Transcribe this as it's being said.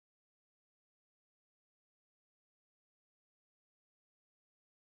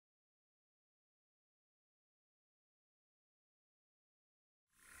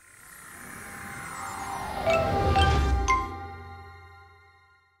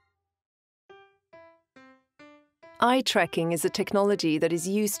Eye tracking is a technology that is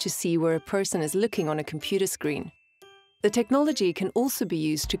used to see where a person is looking on a computer screen. The technology can also be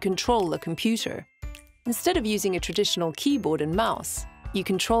used to control a computer. Instead of using a traditional keyboard and mouse, you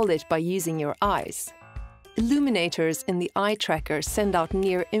control it by using your eyes. Illuminators in the eye tracker send out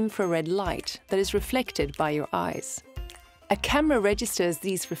near-infrared light that is reflected by your eyes. A camera registers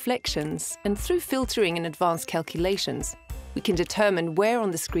these reflections, and through filtering and advanced calculations, we can determine where on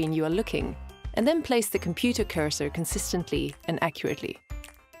the screen you are looking, and then place the computer cursor consistently and accurately.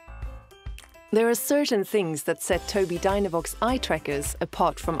 There are certain things that set Tobii Dynavox eye trackers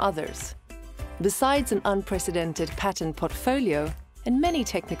apart from others. Besides an unprecedented patent portfolio and many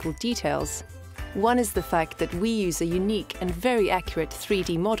technical details, one is the fact that we use a unique and very accurate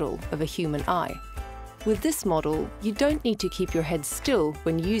 3D model of a human eye. With this model, you don't need to keep your head still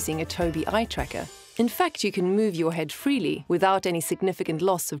when using a Tobii eye tracker. In fact, you can move your head freely without any significant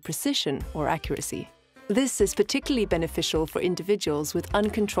loss of precision or accuracy. This is particularly beneficial for individuals with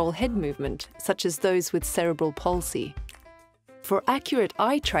uncontrolled head movement, such as those with cerebral palsy. For accurate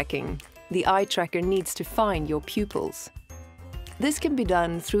eye tracking, the eye tracker needs to find your pupils. This can be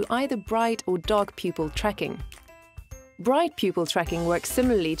done through either bright or dark pupil tracking. Bright pupil tracking works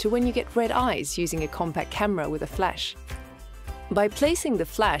similarly to when you get red eyes using a compact camera with a flash. By placing the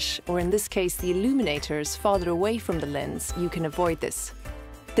flash, or in this case the illuminators, farther away from the lens, you can avoid this.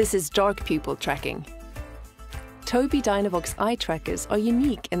 This is dark pupil tracking. Tobii Dynavox eye trackers are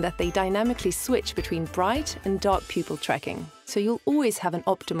unique in that they dynamically switch between bright and dark pupil tracking, so you'll always have an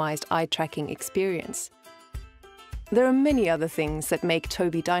optimized eye tracking experience. There are many other things that make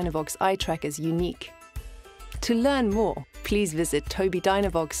Tobii Dynavox eye trackers unique. To learn more, please visit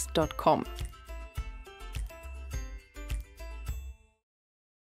tobiidynavox.com.